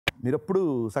మీరు ఎప్పుడు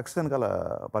సక్సెస్ వెనకాల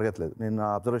పరిగెత్తలేదు. నేను నా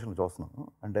అబ్జర్వేషన్లో చూస్తున్నాను.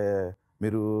 అంటే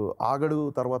మీరు ఆగడు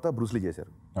తర్వాత బ్రూస్లీ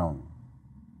చేశారు, అవును.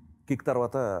 కిక్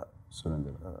తర్వాత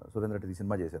సురేంద్ర రెడ్డి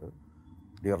సినిమా చేశారు.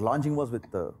 Your launching was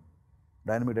with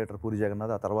dynamic director puri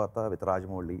Jagannadh, ఆ తర్వాత విత్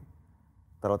రాజమౌళి,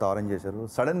 తర్వాత ఆరెంజ్ చేశారు.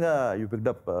 సడన్గా you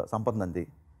picked up Sampath Nandi,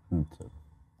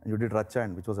 you did రచ్చ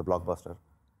and which was a black buster.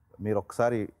 మీరు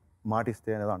ఒక్కసారి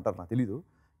మాటిస్తే అనేదో అంటారు, నాకు తెలీదు.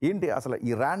 ఏంటి అసలు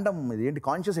ఈ ర్యాండమ్ ఇది ఏంటి?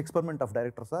 కాన్షియస్ ఎక్స్పెరిమెంట్ ఆఫ్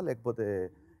డైరెక్టర్సా, లేకపోతే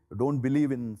డోంట్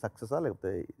బిలీవ్ ఇన్ సక్సెసా, లేకపోతే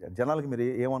జనాలకి మీరు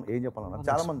ఏం చెప్పాలన్నారు?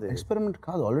 చాలా మంది ఎక్స్పెరిమెంట్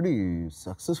కాదు, ఆల్రెడీ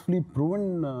సక్సెస్ఫుల్లీ ప్రూవెన్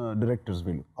డైరెక్టర్స్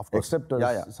వీళ్ళు, except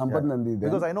Sampath Nandi.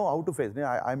 Because I know how to face.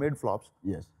 I made flops,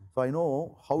 so I know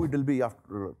how it will be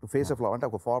after to face a flop. అంటే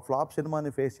ఒక ఫ్లాప్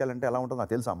సినిమాని ఫేస్ చేయాలంటే ఎలా ఉంటుందో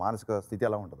నాకు తెలుసు, ఆ మానసిక స్థితి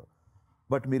ఎలా ఉంటుందో.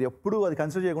 బట్ మీరు ఎప్పుడు అది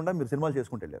కన్సిడర్ చేయకుండా మీరు సినిమాలు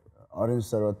చేసుకుంటూ వెళ్ళారు. ఆరెంజ్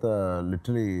తర్వాత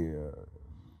లిటరలీ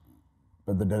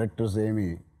పెద్ద డైరెక్టర్స్ ఏమి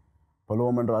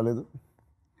పొలవమని రాలేదు.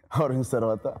 ఆరెంజ్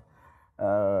తర్వాత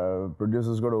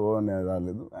ప్రొడ్యూసర్స్ కూడా అని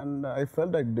రాలేదు. And I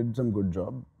felt I did some good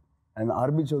job. And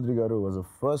RB Chowdary గారు was the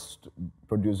first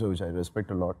producer which I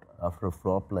respect a lot after a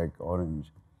flop like orange.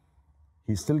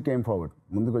 He still came forward.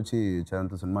 ముందుకు వచ్చి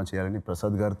చరణ్తో cinema చేయాలని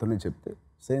ప్రసాద్ గారితోనే చెప్తే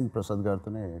same Prasad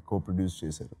గారితోనే కో produce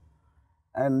చేశారు.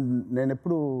 And నేను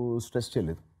ఎప్పుడు stress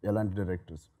చేయలేదు ఎలాంటి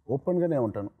డైరెక్టర్స్, ఓపెన్గానే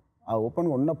ఉంటాను. ఆ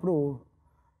ఓపెన్గా ఉన్నప్పుడు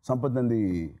సంపత్ నంది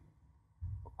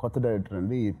కొత్త డైరెక్టర్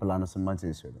అండి, పలానా సినిమా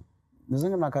చేశాడు.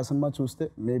 నిజంగా నాకు ఆ సినిమా చూస్తే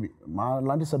మేబీ మా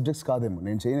అలాంటి సబ్జెక్ట్స్ కాదేమో,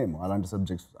 నేను చేయనేమో అలాంటి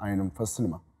సబ్జెక్ట్స్. ఆయన first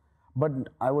cinema, but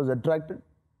I was attracted.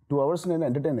 2 hours నేను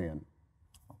ఎంటర్టైన్ అయ్యాను.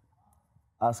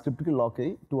 ఆ స్క్రిప్ట్కి లాక్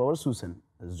అయ్యి 2 hours చూశాను.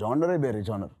 జానరే వేరే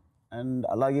జానర్. అండ్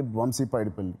అలాగే వంశీ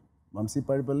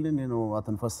పైడిపల్లి నేను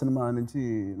అతని ఫస్ట్ సినిమా నుంచి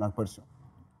నాకు పరిచయం.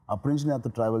 అప్పటి నుంచి నేను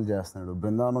అతను ట్రావెల్ చేస్తున్నాడు.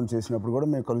 బృందావనం చేసినప్పుడు కూడా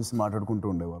మేము కలిసి మాట్లాడుకుంటూ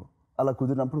ఉండేవాళ్ళం. అలా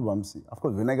కుదిరినప్పుడు వంశీ,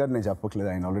 అఫ్కోర్స్ వినయ్ గారు నేను చెప్పట్లేదు,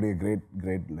 ఆయన already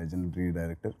great legendary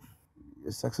director.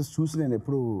 Success చూసి నేను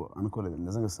ఎప్పుడూ అనుకోలేదు.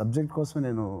 నిజంగా సబ్జెక్ట్ కోసమే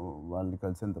నేను వాళ్ళని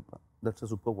కలిసాను తప్ప. That's a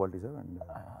super quality sir. And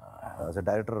as a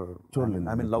director చూడలేదు,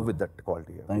 I mean love with that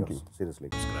quality. Thank you. Seriously.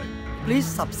 Please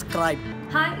subscribe.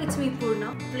 Hi, it's me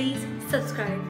Purna. Please subscribe.